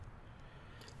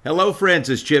Hello, friends.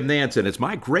 It's Jim Nance. It's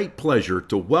my great pleasure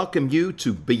to welcome you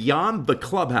to Beyond the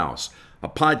Clubhouse, a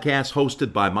podcast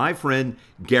hosted by my friend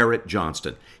Garrett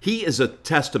Johnston. He is a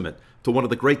testament to one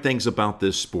of the great things about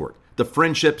this sport, the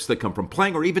friendships that come from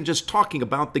playing or even just talking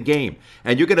about the game.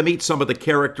 And you're going to meet some of the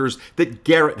characters that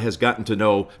Garrett has gotten to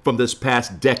know from this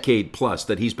past decade plus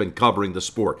that he's been covering the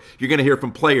sport. You're going to hear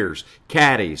from players,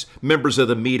 caddies, members of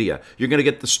the media. You're going to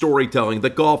get the storytelling,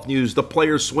 the golf news, the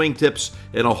players' swing tips,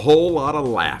 and a whole lot of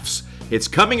laughs. It's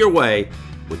coming your way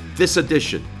with this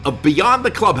edition of Beyond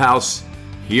the Clubhouse.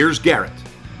 Here's Garrett.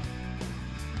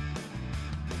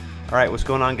 All right, what's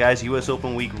going on, guys? U.S.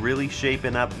 Open week really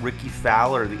shaping up. Rickie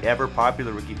Fowler, the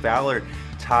ever-popular Rickie Fowler,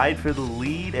 tied for the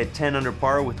lead at 10 under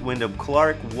par with Wyndham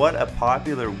Clark. What a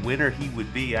popular winner he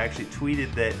would be. I actually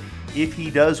tweeted that if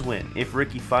he does win, if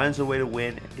Rickie finds a way to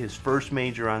win his first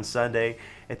major on Sunday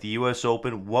at the U.S.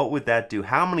 Open, what would that do?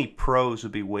 How many pros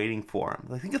would be waiting for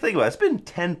him? Think about it. It's been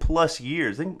 10-plus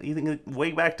years. You think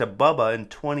way back to Bubba in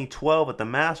 2012 at the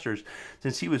Masters,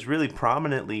 since he was really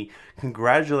prominently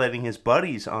congratulating his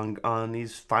buddies on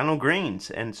these final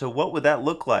greens. And so what would that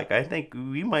look like? I think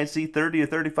we might see 30 or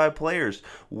 35 players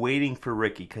waiting for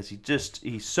Rickie because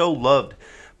he's so loved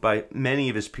by many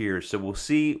of his peers. So we'll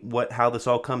see how this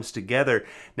all comes together.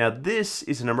 Now, this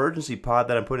is an emergency pod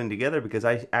that I'm putting together because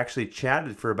I actually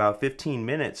chatted for about 15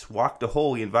 minutes, walked a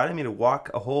hole. He invited me to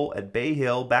walk a hole at Bay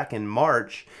Hill back in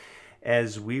March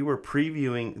as we were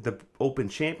previewing the Open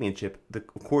Championship.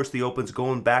 Of course, the Open's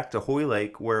going back to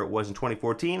Hoylake, where it was in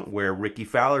 2014, where Rickie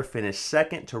Fowler finished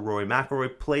second to Rory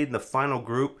McIlroy, played in the final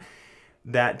group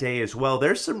that day as well.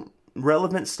 There's some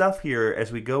relevant stuff here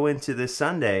as we go into this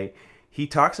Sunday. He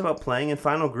talks about playing in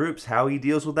final groups, how he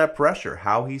deals with that pressure,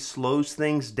 how he slows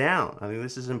things down. I think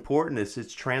this is important.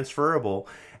 It's transferable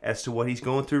as to what he's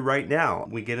going through right now.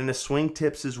 We get into swing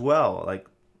tips as well, like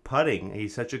putting.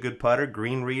 He's such a good putter,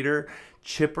 green reader,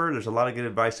 chipper. There's a lot of good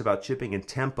advice about chipping and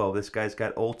tempo. This guy's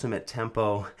got ultimate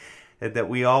tempo that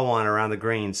we all want around the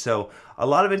greens. So a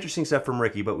lot of interesting stuff from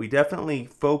Rickie, but we definitely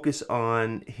focus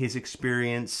on his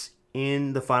experience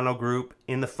in the final group,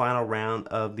 in the final round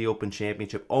of the Open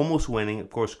Championship, almost winning, of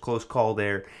course, close call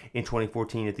there in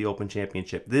 2014 at the Open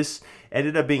Championship. This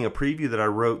ended up being a preview that I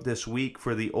wrote this week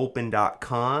for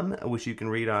theopen.com, which you can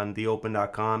read on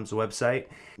theopen.com's website.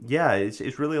 Yeah, it's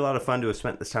really a lot of fun to have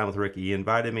spent this time with Rickie. He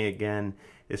invited me again.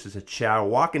 This was a chat,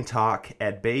 walk and talk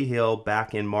at Bay Hill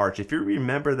back in March. If you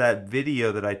remember that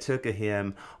video that I took of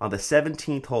him on the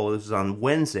 17th hole, this was on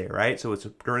Wednesday, right? So it's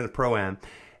during the Pro-Am.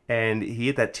 And he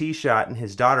hit that tee shot, and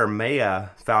his daughter, Maya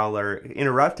Fowler,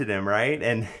 interrupted him, right?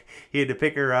 And he had to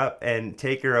pick her up and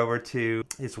take her over to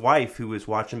his wife, who was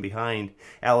watching behind,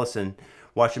 Allison,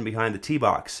 watching behind the tee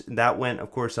box. That went,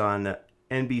 of course, on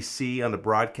NBC on the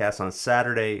broadcast on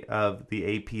Saturday of the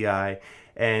API.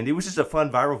 And it was just a fun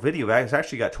viral video. It's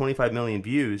actually got 25 million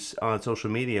views on social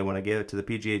media when I gave it to the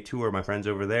PGA Tour, my friends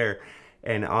over there.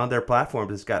 And on their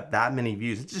platforms, it's got that many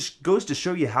views. It just goes to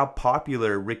show you how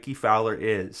popular Rickie Fowler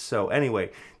is. So anyway,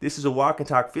 this is a walk and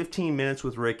talk, 15 minutes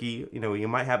with Rickie. You know, you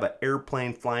might have an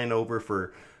airplane flying over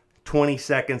for 20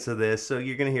 seconds of this. So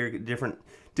you're going to hear different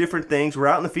things. We're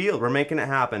out in the field. We're making it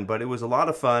happen. But it was a lot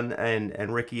of fun.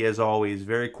 And Rickie, as always,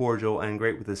 very cordial and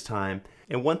great with his time.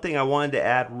 And one thing I wanted to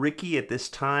add, Rickie at this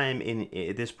time,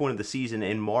 at this point of the season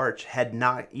in March, had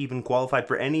not even qualified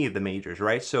for any of the majors,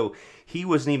 right? So he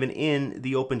wasn't even in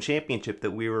the Open Championship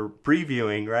that we were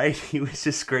previewing, right? He was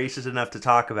just gracious enough to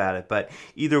talk about it. But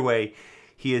either way,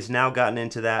 he has now gotten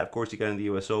into that. Of course, he got into the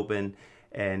U.S. Open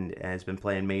and has been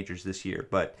playing majors this year.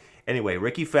 But anyway,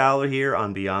 Rickie Fowler here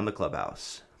on Beyond the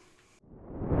Clubhouse.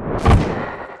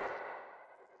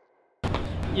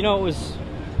 You know, it was,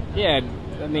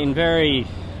 very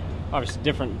obviously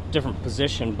different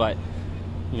position, but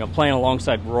playing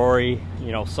alongside Rory,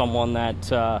 someone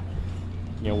that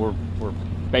we're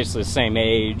basically the same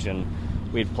age, and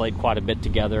we had played quite a bit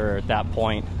together at that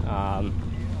point.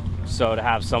 So to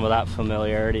have some of that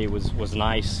familiarity was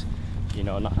nice.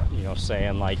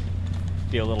 Saying like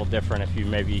be a little different if you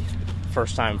maybe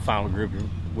first time found a group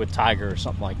with Tiger or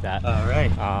something like that. All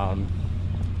right.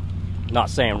 Not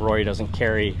saying Rory doesn't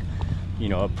carry,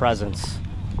 a presence.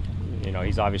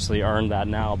 He's obviously earned that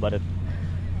now, but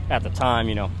at the time,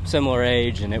 similar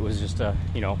age, and it was just I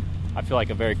feel like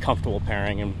a very comfortable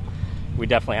pairing, and we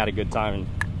definitely had a good time. And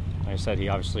like I said,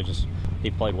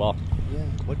 he played well. Yeah.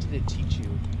 What did it teach you,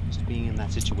 just being in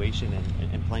that situation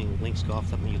and playing links golf,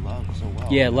 something you love so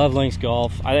well? Yeah, love links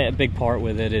golf. I think a big part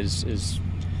with it is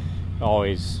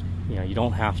always, you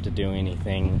don't have to do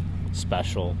anything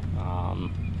special.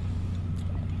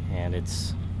 And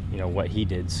it's, what he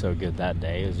did so good that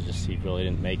day is just he really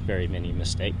didn't make very many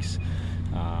mistakes.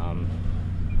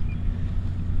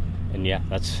 And yeah,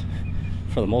 that's,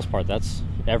 for the most part, that's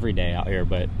every day out here,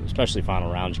 but especially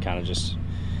final rounds, you kind of just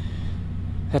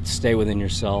have to stay within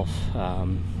yourself,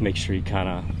 make sure you kind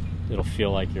of, it'll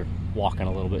feel like you're walking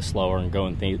a little bit slower and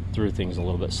going through things a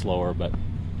little bit slower, but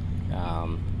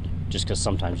just because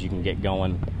sometimes you can get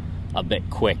going a bit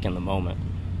quick in the moment.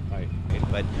 Right.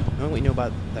 But knowing what you know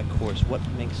about that course, what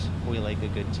makes Hoylake a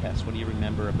good test? What do you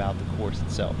remember about the course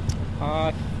itself?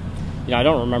 I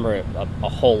don't remember a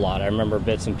whole lot. I remember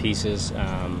bits and pieces.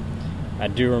 I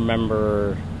do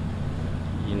remember,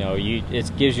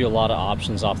 it gives you a lot of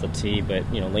options off the tee,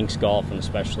 but, links golf, and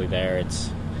especially there,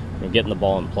 it's getting the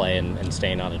ball in play and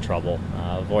staying out of trouble,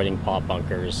 avoiding pop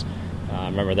bunkers. I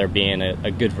remember there being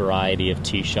a good variety of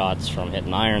tee shots, from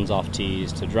hitting irons off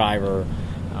tees to driver,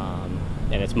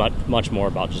 and it's much more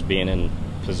about just being in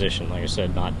position. Like I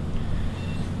said, not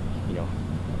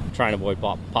trying to avoid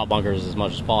pop bunkers as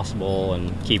much as possible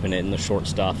and keeping it in the short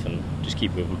stuff and just keep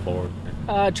moving forward.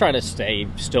 Try to stay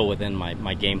still within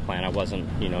my game plan. I wasn't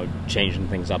changing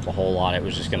things up a whole lot. It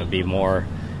was just going to be more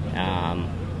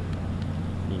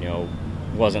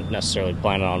wasn't necessarily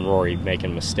planning on Rory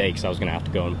making mistakes. I was going to have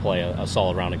to go and play a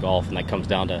solid round of golf, and that comes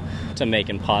down to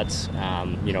making putts.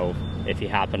 If he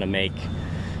happened to make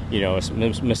a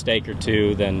mistake or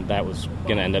two, then that was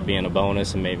going to end up being a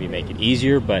bonus and maybe make it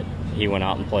easier, but he went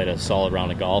out and played a solid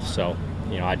round of golf, so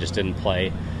I just didn't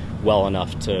play well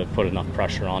enough to put enough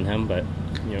pressure on him, but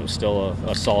still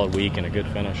a solid week and a good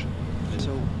finish.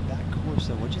 So that course,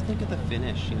 though, what'd you think of the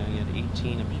finish? You had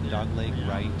 18 of dogleg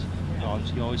right.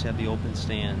 You always have the open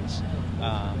stands.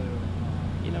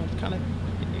 Kind of,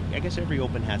 I guess every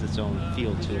open has its own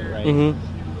feel to it, right? Mm-hmm.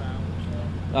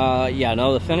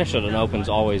 The finish at an open's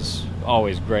always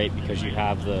great, because you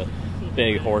have the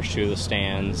big horseshoe, the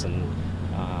stands, and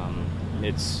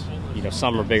it's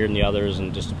some are bigger than the others,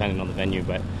 and just depending on the venue.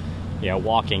 But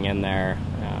walking in there,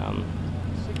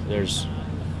 it's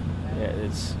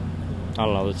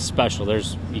special.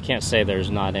 You can't say there's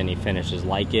not any finishes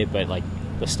like it, but like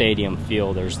the stadium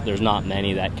feel, there's not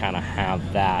many that kind of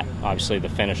have that. Obviously, the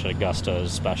finish at Augusta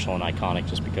is special and iconic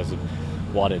just because of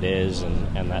what it is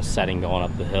and that setting going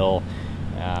up the hill.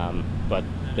 But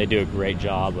they do a great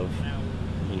job of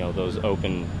those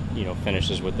open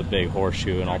finishes with the big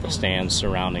horseshoe and all the stands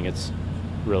surrounding. It's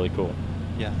really cool.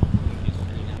 Yeah,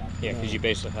 because you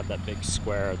basically have that big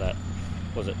square that,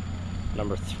 was it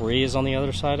number 3 is on the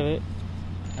other side of it?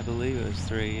 I believe it was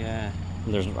 3, yeah.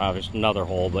 And there's obviously another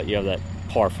hole, but you have that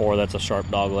par 4 that's a sharp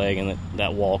dog leg, and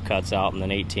that wall cuts out, and then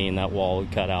 18, that wall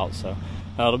would cut out. So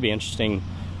it'll be interesting.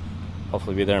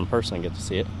 Hopefully be there in person and get to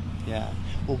see it. Yeah.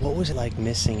 Well, what was it like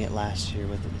missing it last year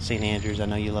with St. Andrews? I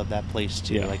know you love that place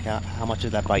too. Yeah. Like, how much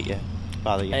did that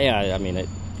bother you? Yeah, I mean, it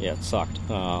sucked.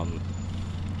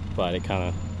 But it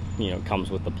kind of, comes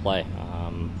with the play.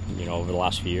 Over the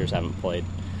last few years, I haven't played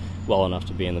well enough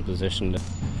to be in the position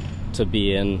to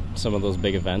be in some of those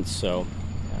big events. So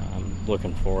I'm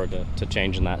looking forward to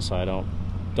changing that, so I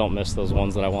don't miss those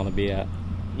ones that I want to be at.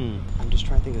 I'm just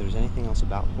trying to think if there's anything else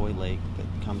about Hoylake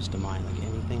that comes to mind, like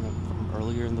anything from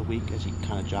earlier in the week as you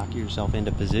kind of jockey yourself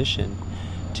into position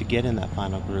to get in that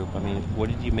final group. I mean, what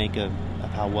did you make of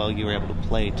how well you were able to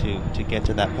play to get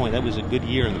to that point? That was a good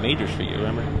year in the majors for you,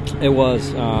 remember? It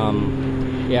was.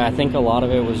 I think a lot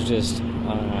of it was just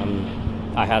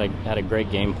I had a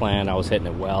great game plan. I was hitting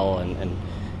it well, and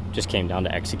just came down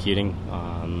to executing.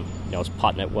 I was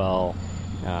putting it well.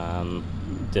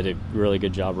 Did a really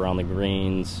good job around the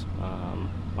greens.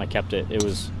 I kept it. It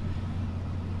was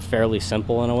fairly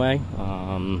simple in a way.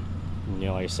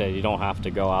 Like I said, you don't have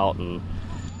to go out and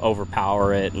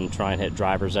overpower it and try and hit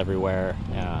drivers everywhere.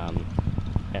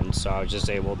 And so I was just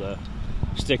able to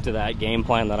stick to that game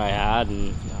plan that I had,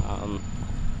 and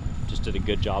just did a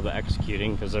good job of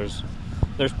executing, because there's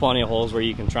plenty of holes where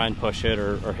you can try and push it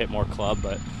or hit more club,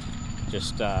 but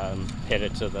just hit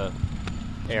it to the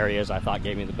areas I thought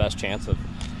gave me the best chance of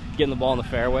getting the ball in the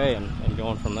fairway and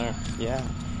going from there. Yeah.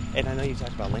 And I know you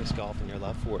talked about links golf and your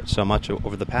love for it so much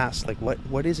over the past. Like,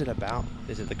 what is it about?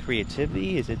 Is it the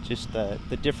creativity? Is it just the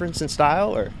difference in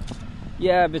style? Or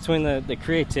yeah, between the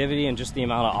creativity and just the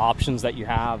amount of options that you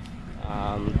have,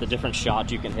 the different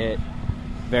shots you can hit.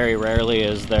 Very rarely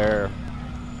is there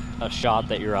a shot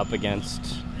that you're up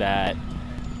against that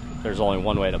there's only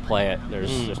one way to play it.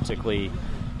 There's typically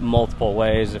multiple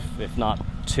ways, if not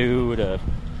 2 to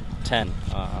 10.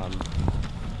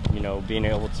 Being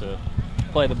able to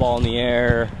play the ball in the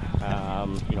air,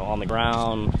 on the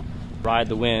ground, ride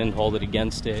the wind, hold it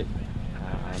against it.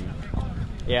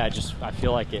 I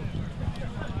feel like it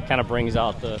kind of brings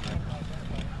out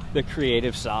the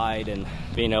creative side and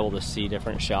being able to see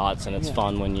different shots, and it's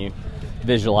fun when you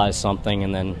visualize something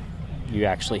and then you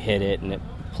actually hit it and it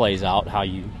plays out how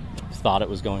you thought it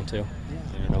was going to.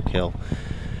 Yeah. Oak Hill.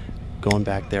 Going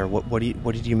back there, what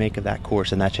did you make of that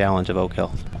course and that challenge of Oak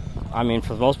Hill? I mean,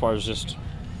 for the most part, it's just,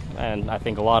 and I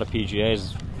think a lot of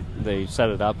PGAs, they set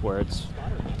it up where it's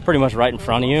pretty much right in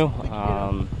front of you.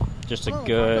 Just a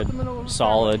good,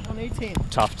 solid,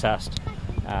 tough test.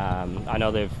 I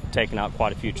know they've taken out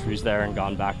quite a few trees there and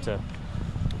gone back to,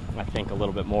 I think, a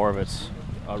little bit more of its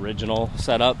original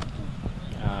setup.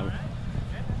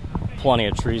 Plenty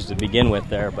of trees to begin with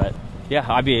there, but yeah,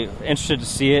 I'd be interested to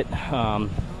see it.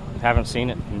 Haven't seen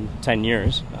it in 10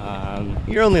 years.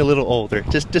 You're only a little older,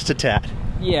 just a tad.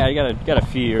 Yeah, you got a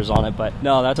few years on it, but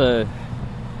no, that's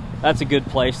a good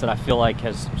place that I feel like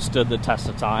has stood the test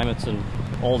of time. It's an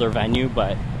older venue,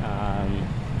 but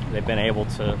they've been able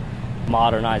to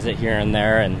modernize it here and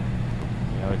there, and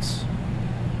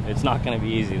it's not going to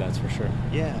be easy, that's for sure.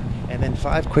 Yeah. And then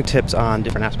 5 quick tips on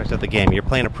different aspects of the game. You're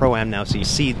playing a Pro-Am now, so you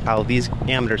see how these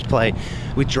amateurs play.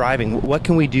 With driving, what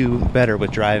can we do better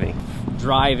with driving?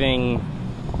 Driving,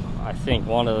 I think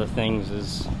one of the things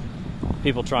is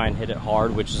people try and hit it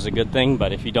hard, which is a good thing,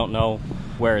 but if you don't know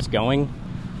where it's going,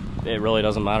 it really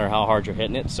doesn't matter how hard you're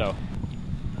hitting it. So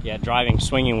yeah, driving,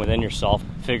 swinging within yourself,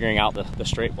 figuring out the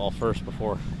straight ball first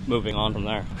before moving on from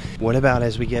there. What about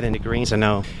as we get into greens? I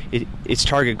know it's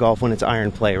target golf when it's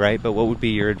iron play, right? But what would be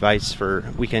your advice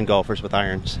for weekend golfers with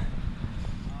irons?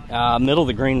 Middle of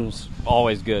the green's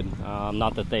always good.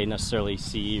 Not that they necessarily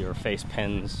see or face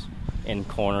pins in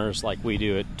corners like we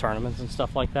do at tournaments and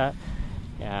stuff like that.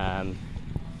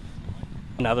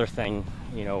 Another thing,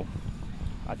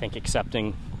 I think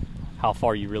accepting how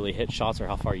far you really hit shots or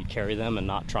how far you carry them, and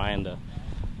not trying to,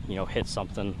 hit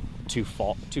something too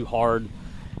hard,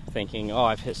 thinking, oh,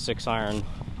 I've hit 6-iron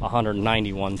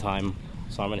 190 one time,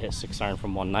 so I'm going to hit 6-iron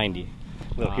from 190.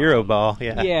 Little hero ball,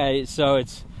 yeah. Yeah, so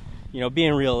it's,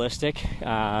 being realistic.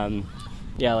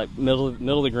 Like middle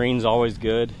of the green's always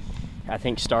good. I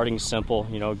think starting simple,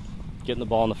 getting the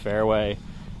ball in the fairway,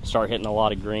 start hitting a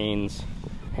lot of greens,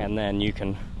 and then you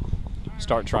can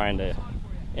start trying to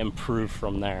improve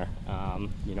from there.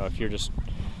 If you're just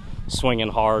swinging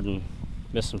hard and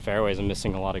missing fairways and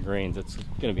missing a lot of greens, it's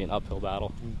going to be an uphill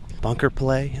battle. Bunker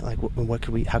play, like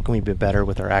how can we be better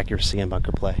with our accuracy in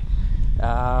bunker play?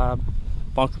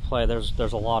 Bunker play, there's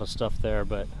a lot of stuff there,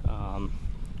 but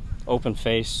open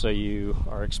face, so you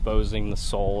are exposing the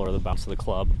sole or the bounce of the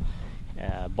club.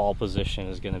 Ball position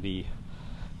is going to be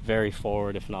very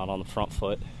forward, if not on the front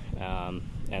foot.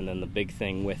 And then the big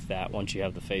thing with that, once you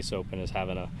have the face open, is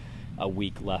having a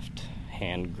weak left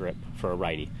hand grip for a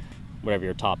righty. Whatever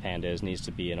your top hand is needs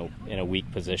to be in a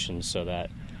weak position, so that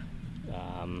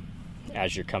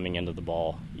as you're coming into the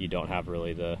ball, you don't have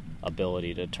really the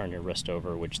ability to turn your wrist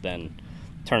over, which then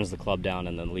turns the club down,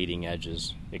 and then leading edge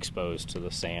is exposed to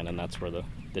the sand, and that's where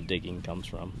the digging comes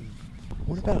from.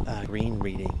 What about green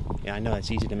reading? Yeah, I know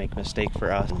it's easy to make a mistake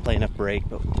for us and play enough break,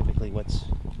 but typically what's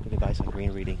good advice on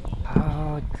green reading?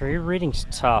 Green reading's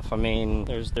tough. I mean,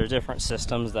 there's different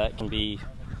systems that can be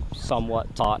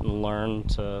somewhat taught and learned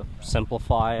to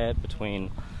simplify it,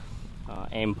 between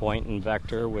aim point and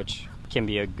vector, which can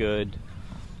be a good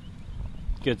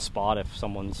spot if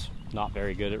someone's not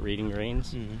very good at reading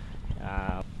greens. Mm-hmm.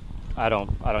 I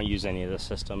don't use any of the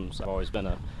systems. I've always been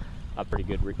a pretty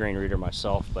good green reader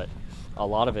myself, but a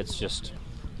lot of it's just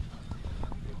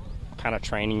kind of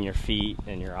training your feet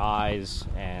and your eyes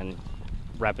and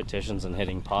repetitions and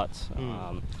hitting putts.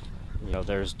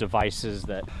 There's devices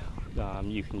that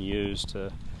you can use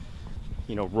to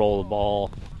roll the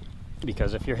ball,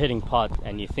 because if you're hitting putt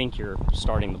and you think you're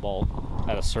starting the ball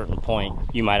at a certain point,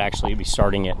 you might actually be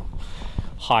starting it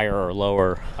higher or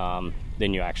lower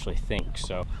than you actually think.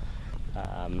 So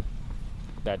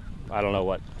that, I don't know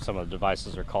what some of the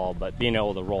devices are called, but being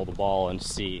able to roll the ball and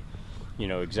see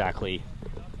exactly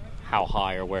how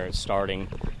high or where it's starting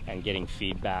and getting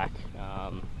feedback.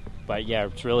 But yeah,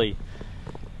 it's really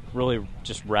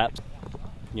just reps,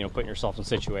 putting yourself in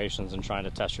situations and trying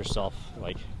to test yourself,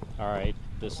 like, all right,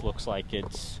 this looks like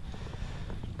it's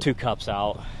 2 cups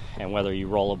out, and whether you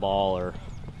roll a ball or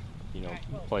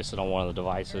place it on one of the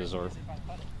devices or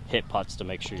hit putts to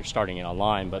make sure you're starting it on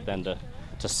line, but then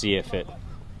to see if it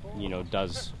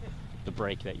does the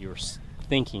break that you were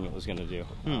thinking it was going to do.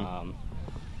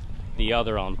 The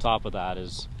other on top of that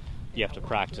is you have to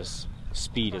practice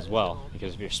speed as well,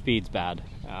 because if your speed's bad,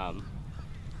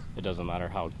 it doesn't matter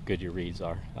how good your reads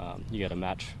are. You got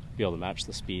to be able to match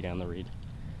the speed and the read.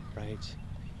 Right.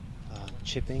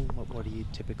 Chipping, what do you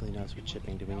typically notice with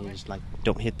chipping? Do we need to just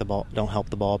don't hit the ball, don't help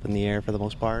the ball up in the air for the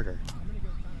most part, or?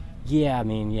 Yeah,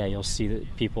 you'll see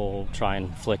that people try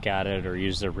and flick at it or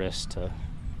use their wrist to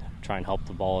try and help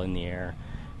the ball in the air.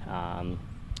 A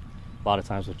lot of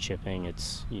times with chipping,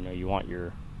 it's, you want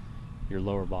your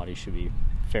lower body should be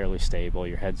fairly stable.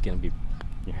 Your head's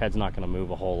not going to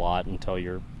move a whole lot until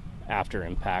you're after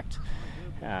impact.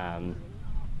 Roll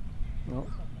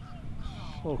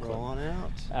on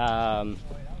out.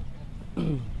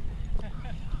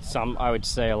 I would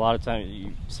say a lot of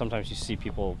times, sometimes you see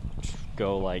people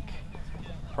go like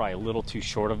probably a little too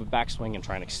short of a backswing and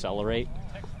try and accelerate,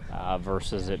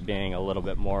 versus it being a little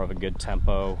bit more of a good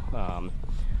tempo,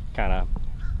 kind of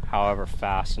however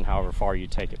fast and however far you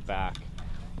take it back.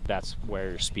 That's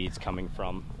where your speed's coming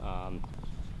from.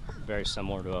 Very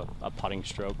similar to a putting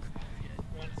stroke.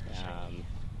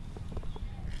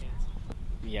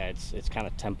 It's kind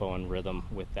of tempo and rhythm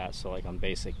with that. So like on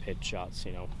basic pitch shots,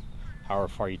 however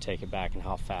far you take it back and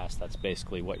how fast, that's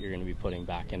basically what you're going to be putting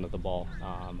back into the ball.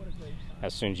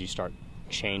 As soon as you start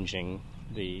changing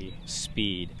the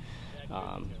speed,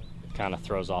 it kind of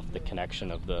throws off the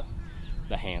connection of the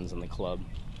hands and the club.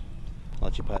 I'll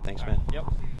let you putt. Thanks, man. Yep.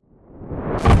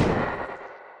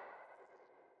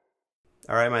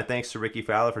 All right, my thanks to Rickie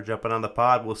Fowler for jumping on the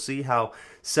pod. We'll see how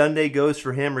Sunday goes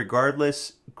for him.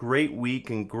 Regardless, great week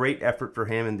and great effort for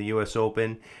him in the U.S.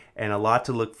 Open, and a lot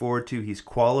to look forward to. He's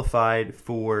qualified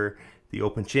for the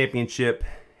Open Championship,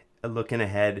 looking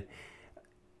ahead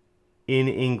in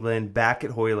England, back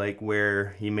at Hoylake,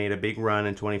 where he made a big run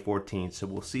in 2014. So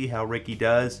we'll see how Rickie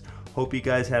does. Hope you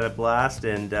guys had a blast,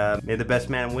 and may the best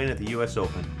man win at the U.S.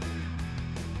 Open.